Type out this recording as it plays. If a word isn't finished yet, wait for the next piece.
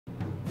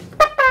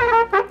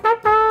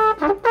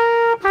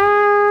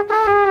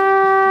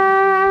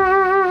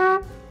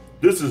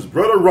This is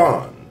Brother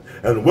Ron,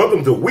 and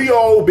welcome to We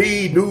All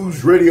Be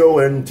News Radio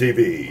and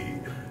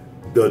TV,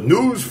 the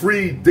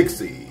news-free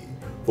Dixie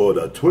for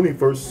the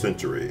 21st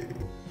century.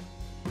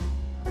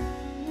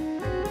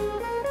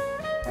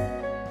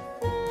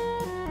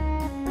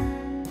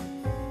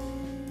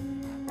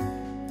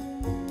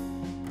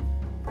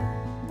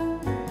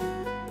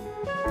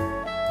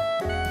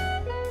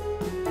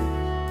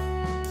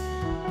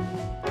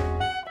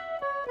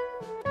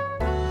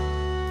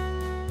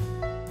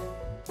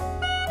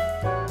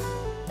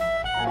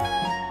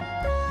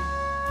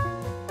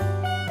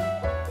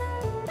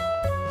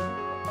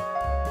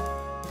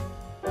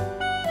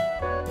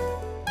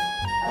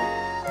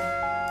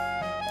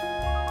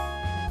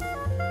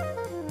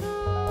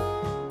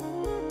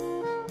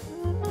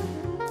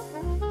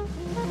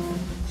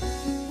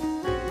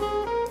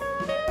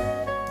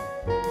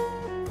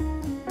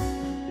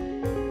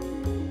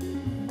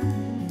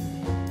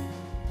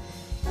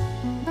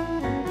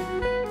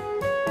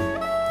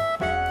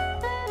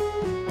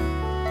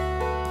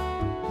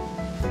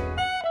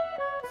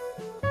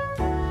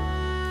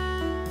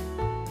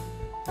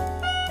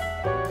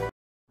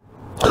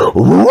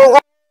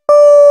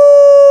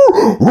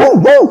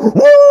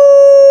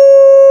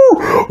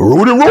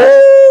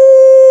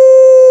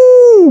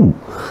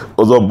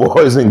 What's up,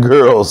 boys and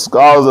girls,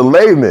 scholars and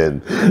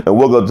laymen, and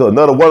welcome to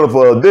another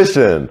wonderful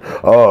edition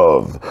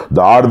of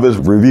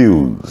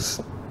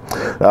ThaArtivistREviews.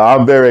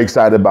 I'm very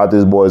excited about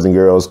this, boys and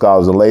girls,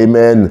 scholars and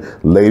laymen,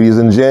 ladies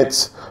and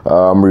gents.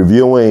 I'm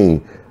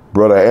reviewing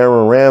Brother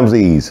Aaron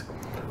Ramsey's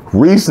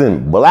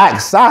recent black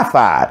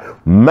sci-fi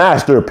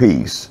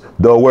masterpiece,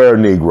 The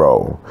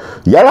WERENigro.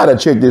 Y'all gotta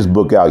check this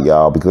book out,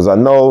 y'all, because I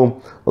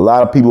know a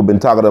lot of people have been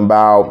talking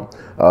about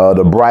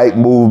the Bright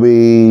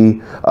movie,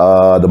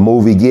 the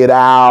movie Get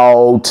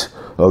Out,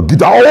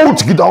 Get Out,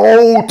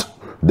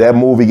 that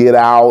movie Get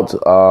Out.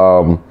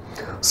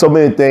 So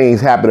many things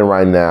happening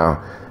right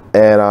now.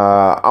 And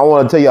I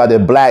want to tell y'all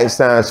that black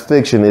science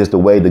fiction is the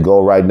way to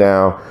go right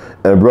now.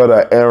 And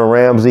Brother Aaron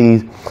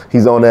Ramsey,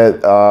 he's on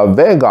that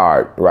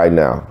vanguard right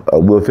now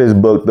with his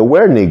book, The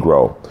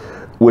WERENigro,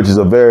 which is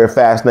a very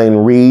fascinating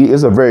read.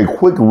 It's a very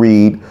quick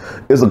read.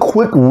 It's a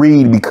quick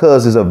read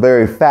because it's a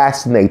very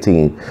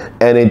fascinating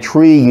and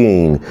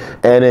intriguing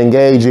and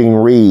engaging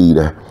read.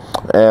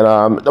 And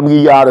I'm gonna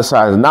give y'all the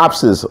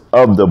synopsis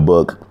of the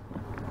book,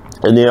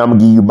 and then I'm gonna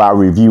give you my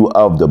review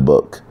of the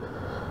book.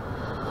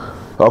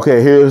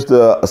 Okay, here's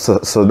the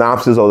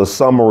synopsis or the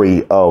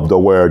summary of The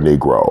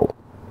WERENigro.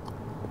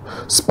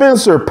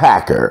 Spencer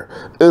Packer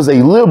is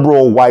a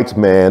liberal white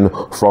man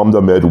from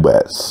the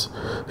Midwest.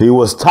 He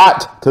was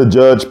taught to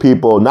judge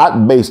people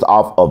not based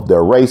off of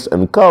their race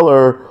and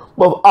color,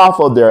 but off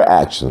of their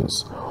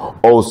actions.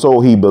 Or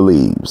so he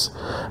believes.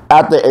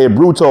 After a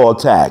brutal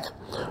attack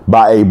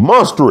by a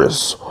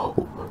monstrous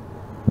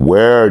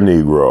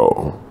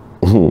WERENigro,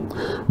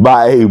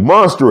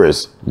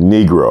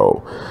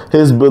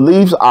 his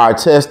beliefs are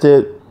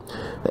tested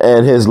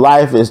and his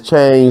life is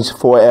changed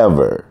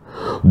forever.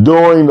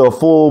 During the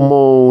full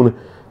moon,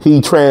 he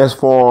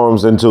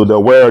transforms into the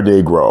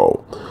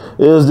WERENigro.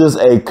 Is this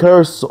a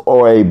curse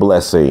or a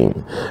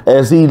blessing?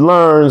 As he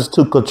learns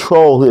to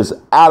control his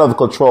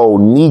out-of-control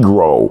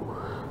Negro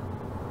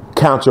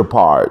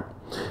counterpart,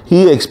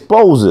 he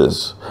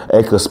exposes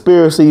a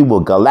conspiracy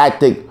with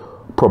galactic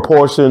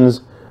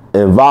proportions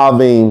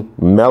involving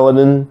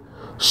melanin,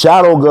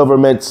 shadow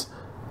governments,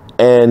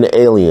 and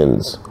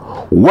aliens.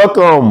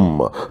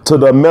 Welcome to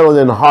the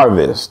Melanin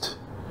Harvest.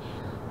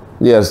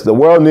 Yes, the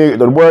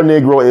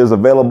WERENigro is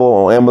available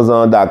on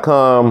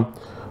Amazon.com.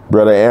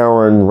 Brother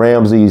Aaron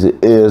Ramsey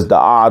is the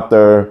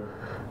author.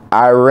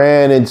 I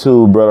ran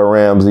into Brother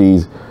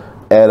Ramsey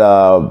at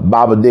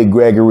Baba Dick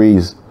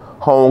Gregory's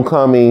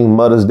Homecoming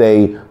Mother's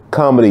Day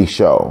comedy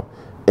show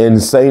in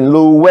St.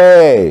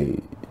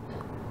 Louis.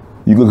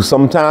 You can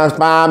sometimes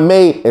find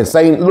me in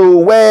St.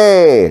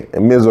 Louis,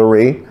 in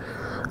Missouri.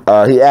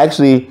 He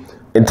actually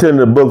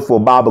intended a book for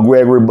Baba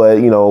Gregory, but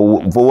you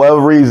know, for whatever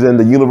reason,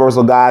 the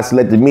universal God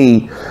selected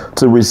me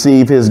to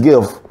receive his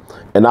gift,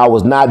 and I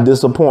was not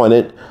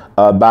disappointed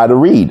by the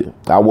read.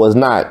 I was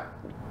not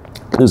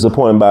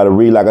disappointed by the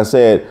read. Like I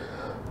said,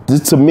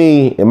 this, to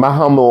me, in my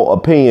humble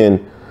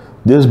opinion,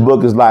 this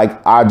book is like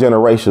our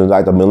generation,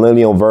 like the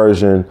millennial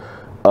version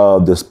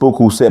of The Spook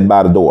Who Sat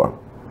by the Door.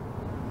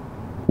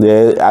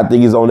 Yeah, I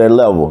think it's on that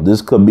level.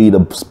 This could be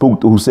The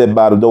Spook Who Sat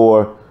by the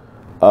Door.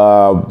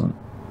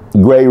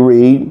 Great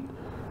read,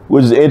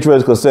 which is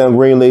interesting because Sam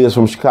Greenlee is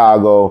from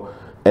Chicago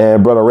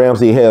and Brother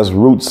Ramsey has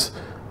roots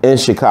in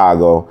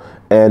Chicago.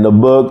 And the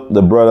book,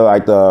 the brother,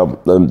 like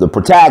the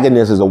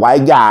protagonist is a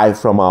white guy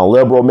from a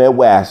liberal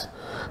Midwest.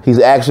 He's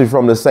actually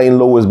from the St.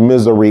 Louis,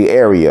 Missouri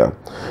area.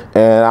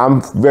 And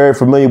I'm very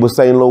familiar with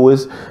St.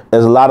 Louis,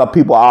 as a lot of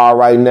people are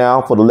right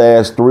now for the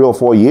last 3 or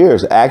 4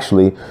 years,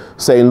 actually.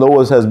 St.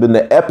 Louis has been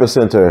the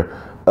epicenter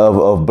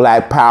of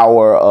black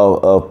power,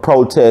 of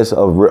protests,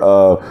 of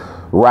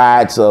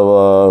riots,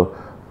 of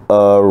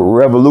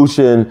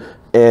revolution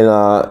in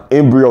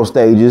embryo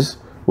stages.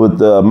 with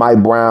the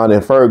Mike Brown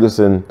and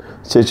Ferguson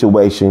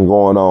situation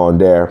going on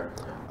there.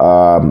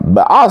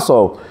 But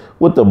also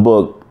with the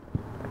book,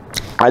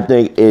 I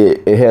think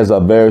it has a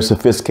very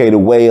sophisticated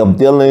way of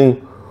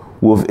dealing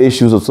with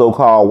issues of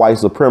so-called white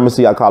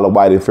supremacy. I call it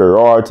white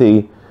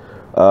inferiority.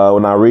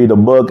 When I read the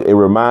book, it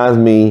reminds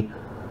me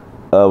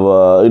of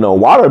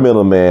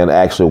Watermelon Man,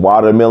 actually.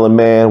 Watermelon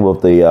Man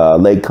with the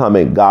late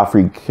comic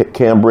Godfrey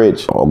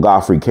Cambridge,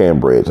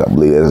 I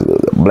believe is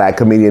a black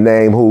comedian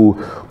name,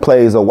 who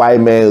plays a white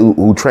man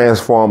who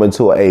transformed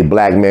into a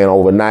black man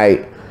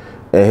overnight,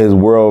 and his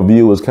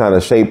worldview is kind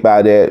of shaped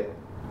by that.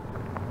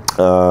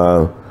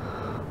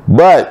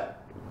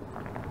 But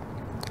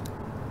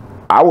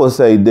I would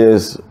say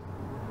this,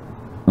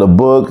 the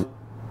book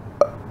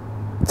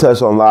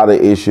touched on a lot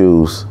of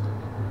issues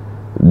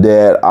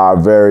that are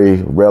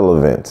very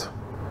relevant,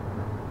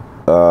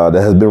 that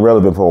has been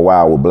relevant for a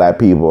while with black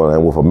people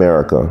and with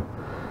America.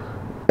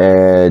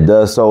 And it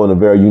does so in a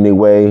very unique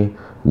way.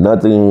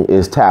 Nothing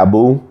is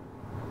taboo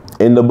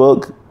in the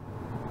book.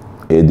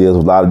 It deals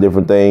with a lot of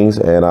different things,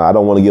 and I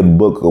don't want to give the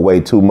book away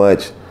too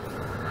much.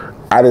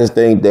 I just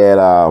think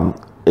that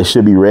it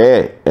should be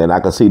read, and I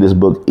can see this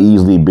book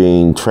easily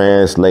being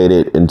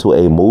translated into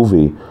a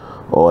movie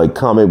or a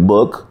comic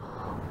book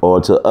or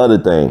to other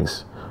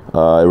things.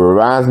 It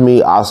reminds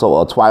me also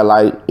of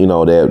Twilight,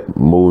 that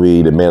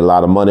movie that made a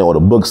lot of money, or the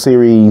book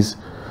series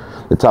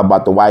that talk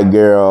about the white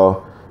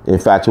girl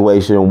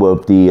infatuation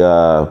with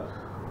the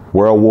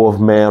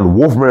Wolfman,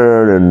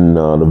 and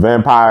the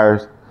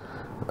vampires,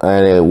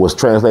 and it was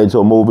translated to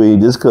a movie.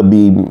 This could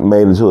be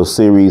made into a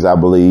series, I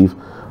believe,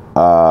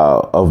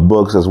 of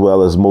books as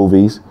well as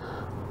movies.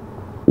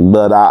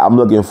 But I'm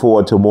looking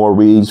forward to more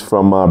reads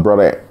from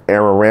brother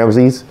Aaron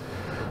Ramsey's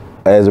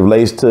as it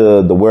relates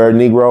to the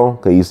WERENigro,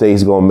 because he says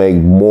he's going to make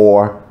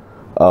more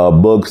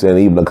books and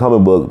even a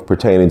comic book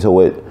pertaining to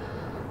it.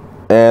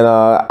 And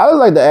I would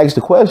like to ask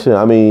the question,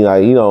 I mean,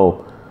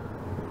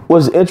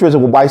 what's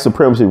interesting with white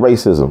supremacy,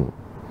 racism?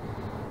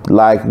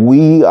 Like,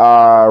 we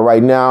are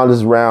right now, this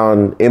is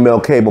around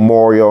MLK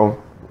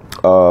Memorial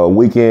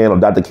weekend, or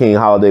Dr. King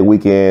holiday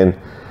weekend.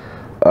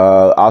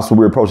 Also,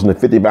 we're approaching the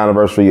 50th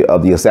anniversary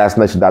of the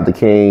assassination of Dr.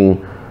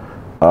 King.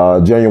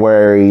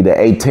 January the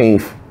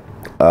 18th.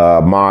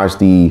 March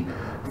the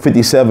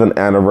 57th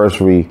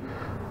anniversary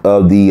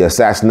of the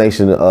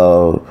assassination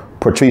of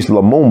Patrice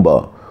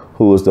Lumumba,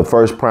 who was the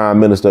first prime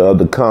minister of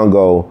the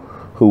Congo,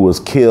 who was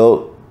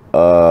killed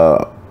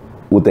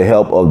with the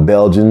help of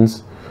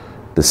Belgians,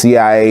 the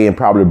CIA, and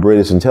probably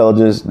British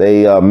intelligence.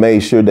 They made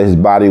sure that his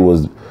body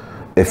was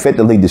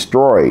effectively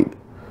destroyed,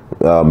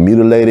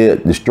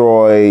 mutilated,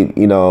 destroyed,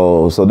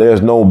 so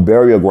there's no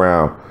burial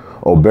ground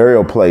or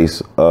burial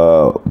place,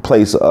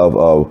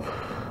 of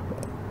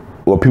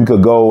where people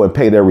could go and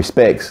pay their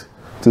respects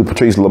to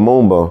Patrice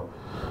Lumumba.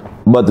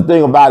 But the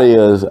thing about it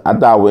is, I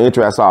thought it was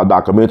interesting. I saw a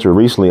documentary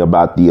recently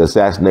about the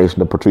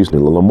assassination of Patrice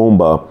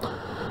Lumumba.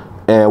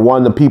 And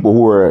one of the people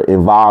who were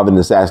involved in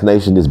the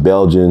assassination, this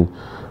Belgian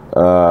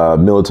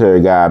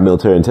military guy,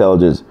 military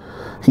intelligence,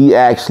 he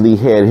actually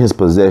had in his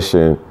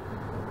possession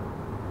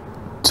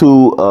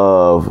 2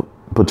 of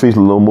Patrice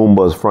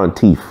Lumumba's front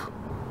teeth.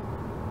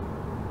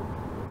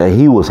 And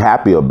he was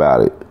happy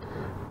about it.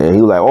 And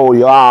he was like, oh,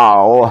 yeah,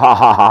 oh, ha,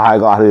 ha, ha, I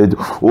got it.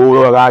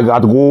 Oh, I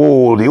got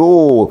gold.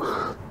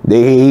 Oh,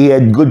 he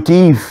had good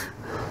teeth.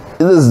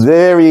 This is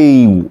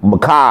very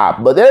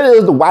macabre. But there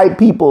is the white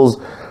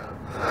people's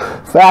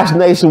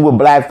fascination with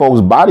black folks'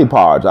 body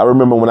parts. I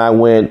remember when I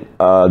went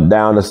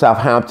down to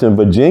Southampton,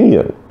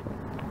 Virginia,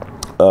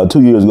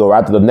 2 years ago,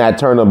 after the Nat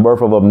Turner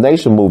Birth of a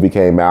Nation movie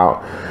came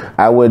out.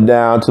 I went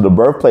down to the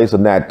birthplace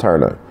of Nat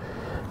Turner.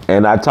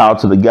 And I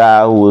talked to the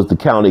guy who was the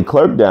county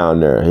clerk down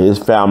there. His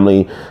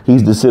family,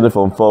 he's descended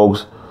from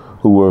folks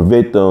who were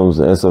victims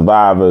and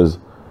survivors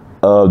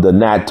of the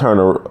Nat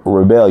Turner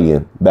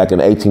Rebellion back in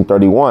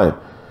 1831.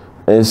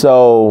 And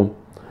so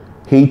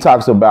he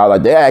talks about,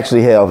 like, they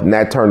actually have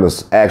Nat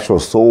Turner's actual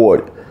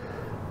sword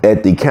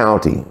at the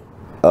county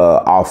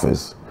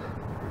office.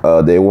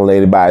 They won't let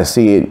anybody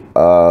see it.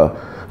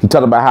 He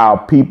talked about how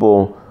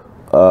people,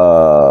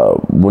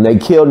 when they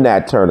killed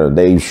Nat Turner,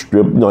 they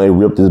stripped, they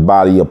ripped his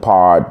body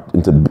apart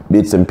into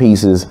bits and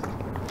pieces.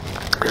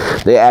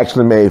 They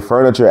actually made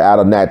furniture out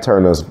of Nat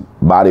Turner's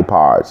body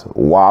parts,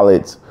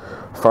 wallets,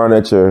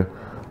 furniture.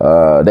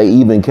 They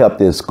even kept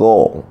his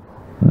skull.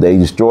 They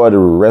destroyed the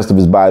rest of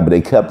his body, but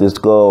they kept his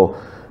skull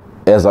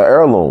as an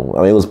heirloom.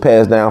 I mean, it was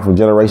passed down from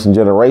generation to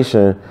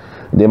generation.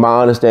 Then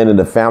my understanding,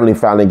 the family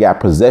finally got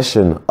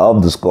possession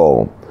of the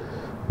skull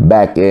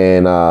back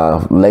in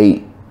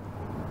late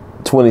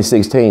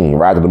 2016,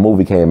 right after the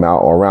movie came out,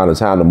 or around the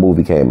time the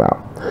movie came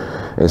out.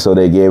 And so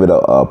they gave it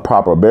a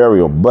proper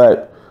burial.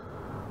 But,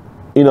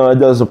 it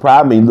does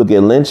surprise me. You look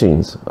at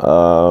lynchings,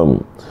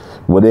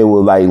 where they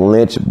will like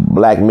lynch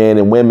black men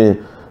and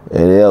women,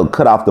 and they'll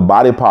cut off the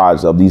body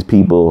parts of these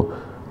people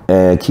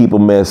and keep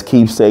them as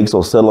keepsakes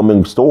or sell them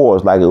in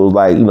stores. Like, it was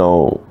like, you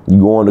go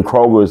into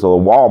Kroger's or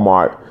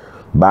Walmart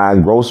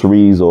buying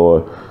groceries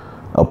or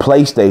a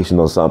PlayStation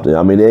or something.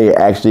 I mean, they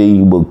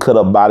actually would cut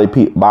up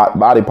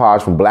body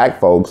parts from black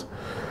folks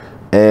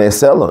and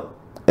sell them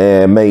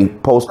and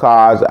make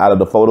postcards out of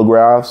the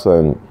photographs.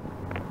 And,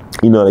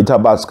 you know, they talk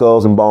about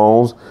Skulls and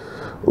Bones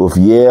with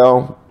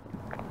Yale.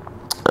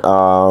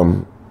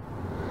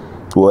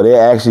 Well, they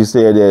actually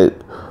said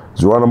that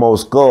Geronimo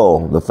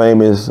Skull, the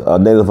famous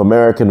Native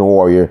American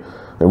warrior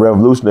and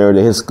revolutionary,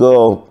 that his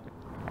skull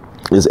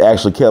is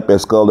actually kept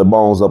at Skull and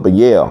Bones up in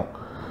Yale.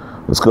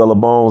 The Skull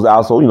and Bones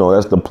also, you know,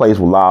 that's the place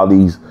where a lot of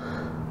these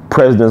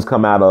presidents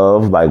come out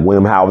of, like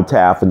William Howard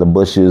Taft and the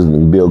Bushes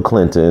and Bill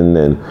Clinton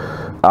and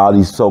all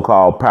these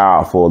so-called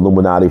powerful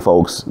Illuminati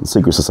folks,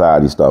 secret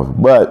society stuff.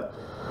 But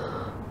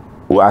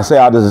well, I say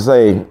all this to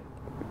say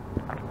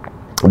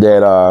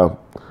that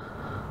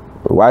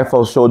white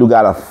folks sure do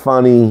got a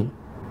funny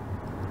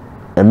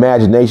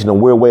imagination, a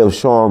weird way of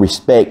showing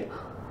respect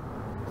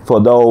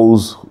for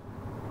those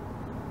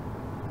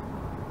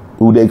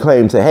who they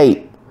claim to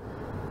hate.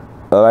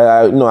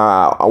 I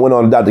went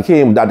on to Dr.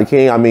 King. Dr.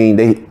 King, I mean,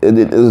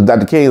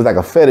 Dr. King is like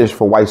a fetish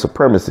for white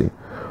supremacy,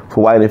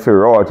 for white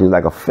inferiority. It's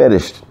like a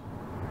fetish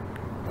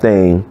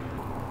thing.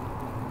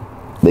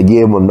 They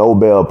gave him a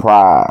Nobel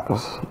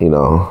Prize, you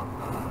know.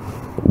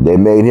 They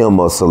made him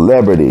a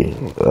celebrity,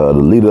 the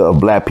leader of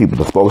black people,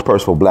 the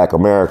spokesperson for Black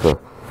America.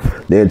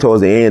 Then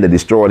towards the end, they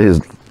destroyed his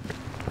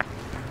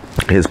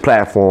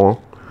platform.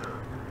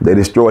 They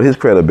destroyed his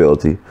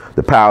credibility,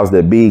 the powers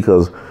that be,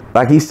 because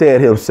like he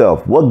said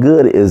himself, what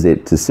good is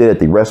it to sit at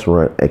the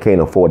restaurant and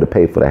can't afford to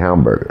pay for the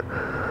hamburger?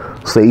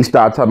 So he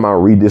started talking about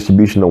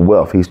redistribution of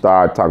wealth. He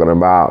started talking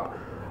about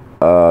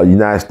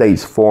United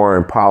States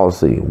foreign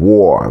policy,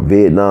 war,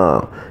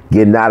 Vietnam,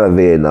 getting out of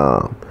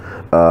Vietnam,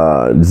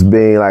 just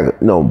being like,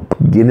 you know,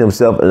 getting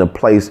himself in a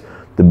place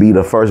to be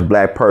the first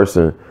black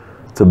person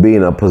to be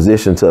in a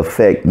position to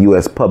affect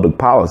U.S. public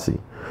policy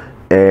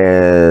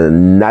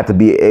and not to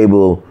be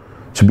able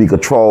to be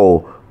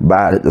controlled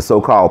by the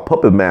so-called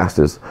puppet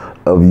masters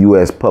of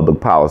U.S.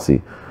 public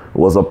policy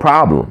was a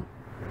problem.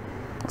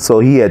 So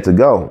he had to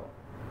go.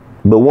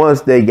 But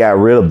once they got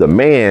rid of the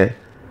man,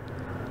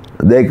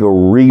 they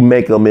could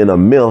remake him in a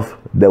myth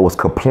that was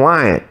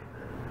compliant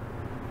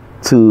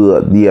to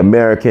the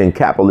American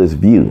capitalist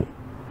view.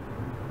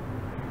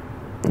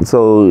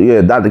 So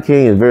yeah, Dr.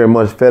 King is very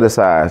much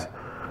fetishized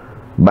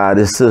by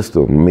this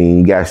system. I mean,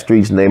 you got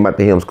streets named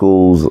after him,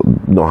 schools,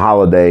 you know,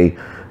 Holiday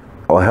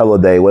or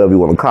Holiday, whatever you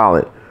want to call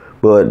it.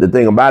 But the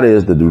thing about it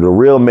is that the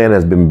real man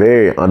has been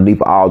buried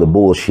underneath all the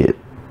bullshit.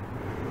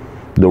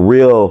 The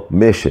real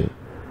mission.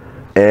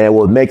 And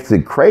what makes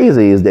it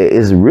crazy is that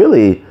it's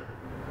really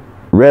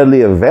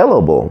readily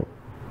available,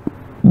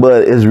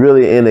 but it's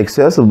really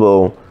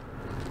inaccessible,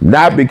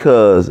 not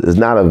because it's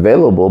not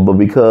available, but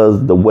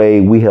because the way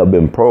we have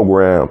been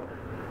programmed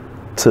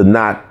to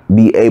not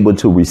be able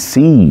to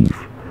receive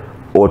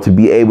or to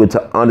be able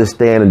to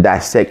understand and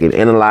dissect and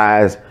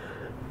analyze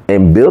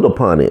and build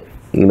upon it,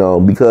 you know,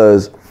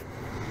 because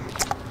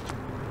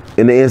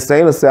in the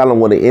insane asylum,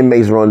 when the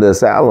inmates run the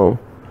asylum,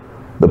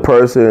 the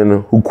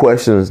person who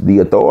questions the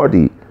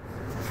authority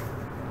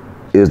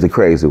is the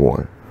crazy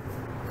one.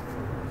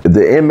 If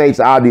the inmates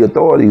are the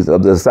authorities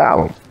of the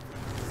asylum,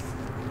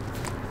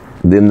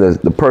 then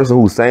the person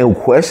who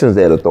questions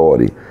that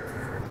authority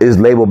is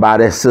labeled by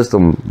that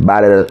system,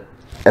 by the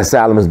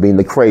asylum, as being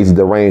the crazy,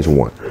 deranged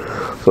one.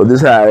 So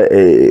this is how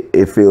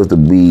it feels to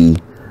be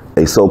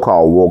a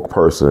so-called woke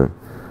person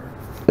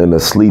and a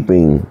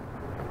sleeping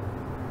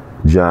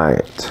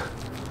giant.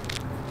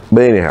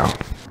 But anyhow,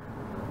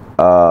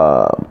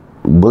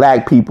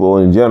 black people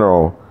in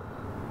general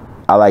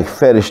are like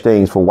fetish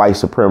things for white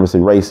supremacy,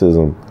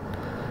 racism.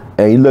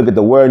 And you look at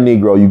the word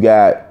Negro, you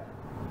got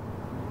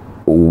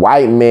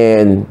white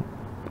men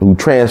who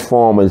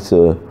transform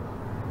into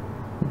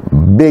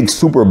big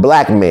super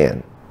black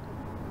men,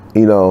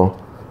 you know.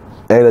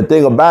 And the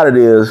thing about it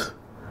is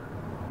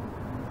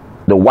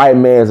the white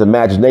man's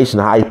imagination,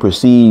 how he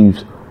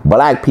perceives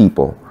black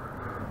people,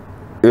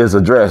 is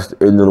addressed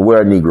in the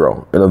word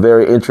Negro in a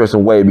very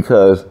interesting way,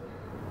 because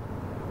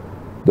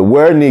the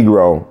word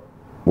Negro,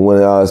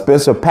 when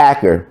Spencer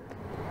Packer,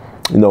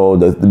 you know,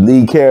 the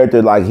lead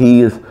character, like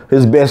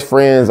his best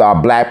friends are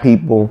black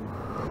people.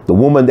 The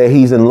woman that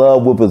he's in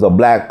love with is a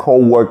black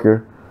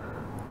co-worker.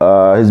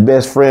 His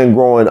best friend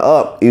growing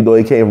up, even though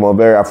he came from a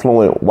very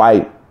affluent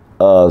white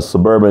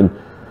suburban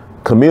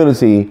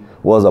community,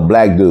 was a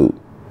black dude.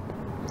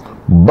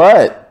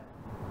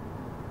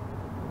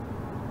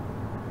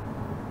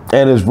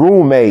 And his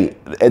roommate,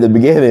 at the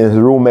beginning, his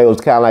roommate was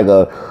kind of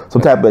like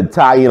some type of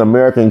Italian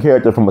American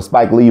character from a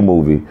Spike Lee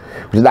movie,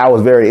 which I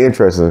was very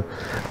interesting.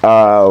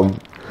 But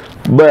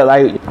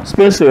like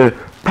Spencer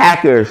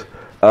Packer's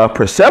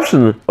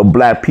perception of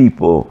black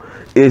people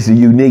is a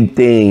unique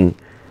thing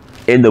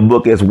in the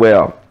book as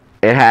well,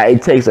 and how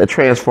it takes a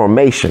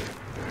transformation.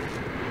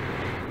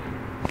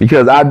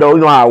 Because I don't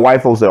know how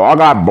white folks say, oh, I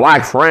got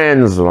black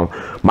friends.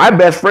 My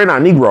best friend are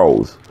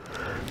Negroes.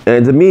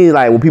 And to me,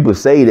 like when people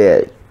say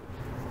that,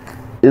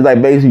 it's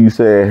like basically you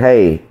saying,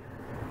 hey,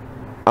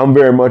 I'm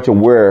very much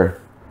aware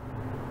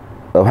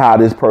of how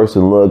this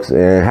person looks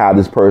and how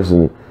this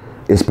person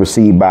is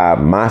perceived by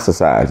my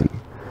society.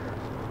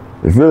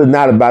 It's really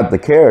not about the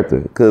character,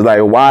 because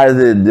like, why is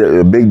it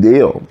a big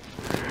deal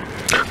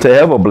to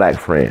have a black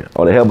friend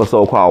or to have a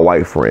so-called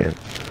white friend?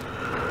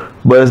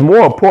 But it's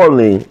more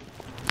importantly,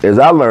 as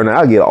I learn as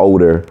I get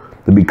older,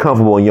 to be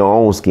comfortable in your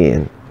own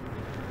skin,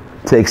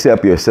 to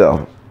accept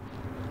yourself.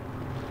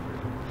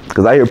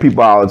 Because I hear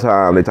people all the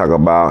time, they talk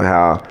about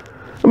how,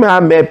 I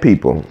met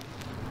people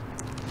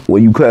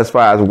when you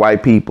classify as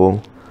white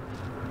people.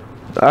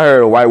 I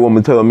heard a white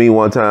woman tell me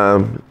one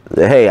time,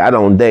 hey, I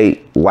don't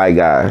date white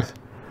guys.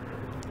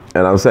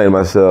 And I'm saying to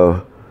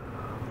myself,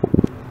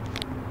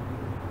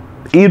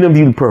 even if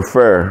you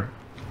prefer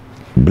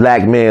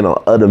black men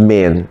or other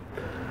men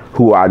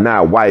who are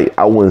not white,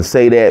 I wouldn't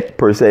say that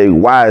per se.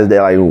 Why is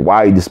that? Like, why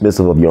are you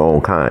dismissive of your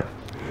own kind?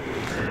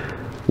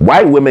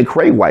 White women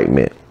crave white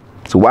men.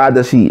 So why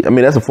does she?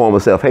 That's a form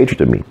of self-hatred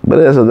to me, but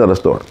that's another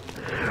story.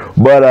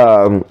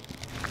 But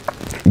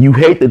you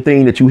hate the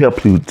thing that you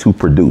help to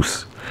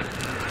produce.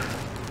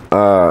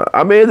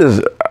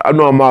 I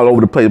know I'm all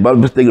over the place, but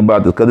I'm just thinking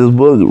about this because this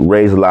book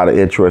raised a lot of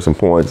interesting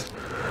points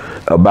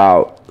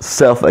about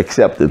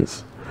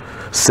self-acceptance,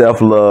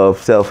 self-love,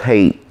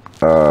 self-hate,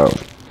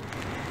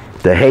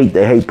 the hate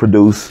that hate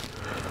produce.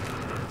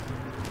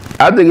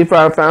 I think it's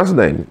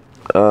fascinating.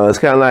 It's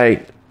kind of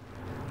like,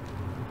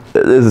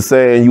 there's a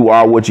saying, you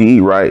are what you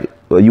eat, right?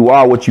 Well, you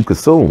are what you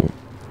consume.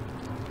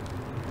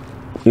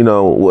 You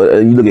know,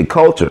 and you look at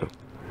culture,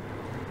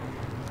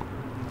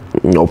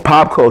 you know,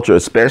 pop culture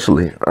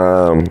especially,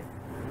 the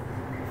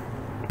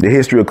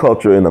history of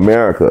culture in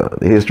America,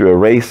 the history of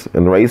race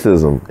and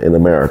racism in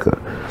America,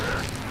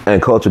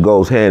 and culture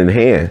goes hand in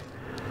hand.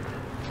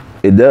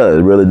 It does,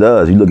 it really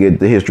does. You look at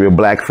the history of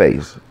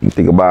blackface. You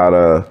think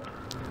about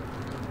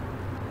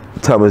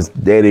Thomas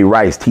Daddy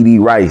Rice, T.D.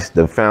 Rice,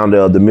 the founder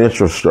of the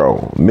minstrel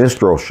show,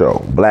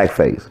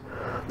 blackface.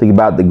 Think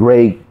about the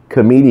great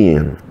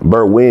comedian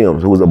Burt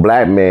Williams, who was a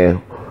black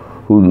man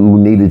who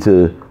needed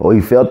to, or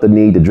he felt the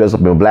need to dress up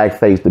in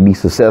blackface to be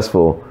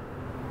successful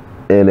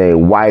in a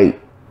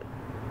white,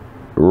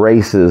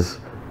 racist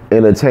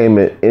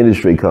entertainment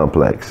industry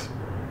complex.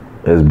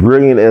 As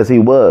brilliant as he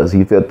was,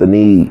 he felt the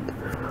need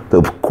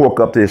to cork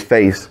up to his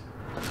face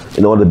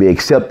in order to be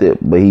accepted,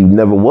 but he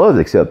never was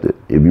accepted.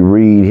 If you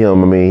read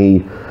him, he,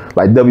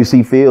 like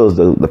W.C. Fields,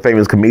 the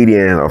famous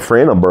comedian, a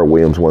friend of Burt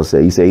Williams once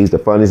said, he said he's the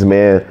funniest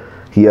man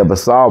he ever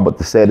saw, but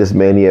the saddest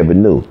man he ever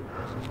knew.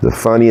 The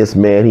funniest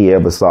man he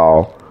ever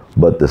saw,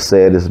 but the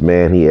saddest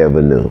man he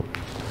ever knew.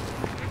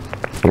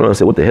 I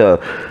said, what the hell?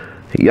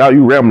 Y'all,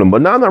 you rambling,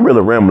 but no, I'm not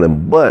really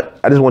rambling, but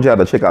I just want y'all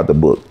to check out the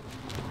book.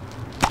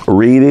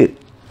 Read it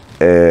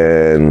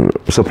and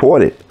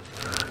support it.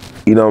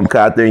 You know,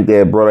 because I think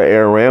that Brother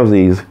Aaron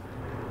Ramsey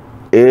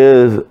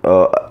is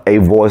a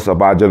voice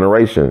of our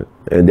generation,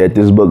 and that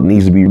this book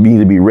needs to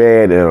be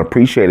read and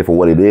appreciated for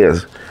what it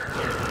is.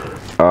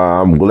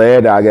 I'm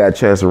glad that I got a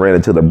chance to run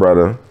into the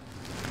brother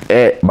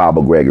at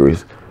Baba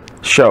Gregory's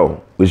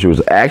show, which was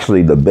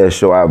actually the best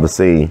show I ever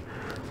seen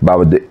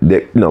Baba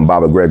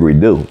Gregory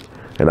do.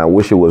 And I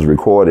wish it was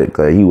recorded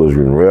because he was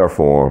in rare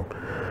form.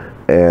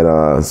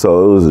 And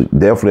so it was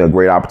definitely a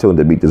great opportunity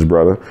to meet this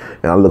brother.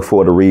 And I look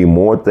forward to reading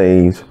more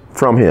things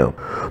from him.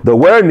 The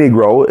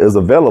WERENigro is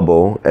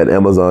available at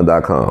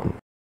Amazon.com.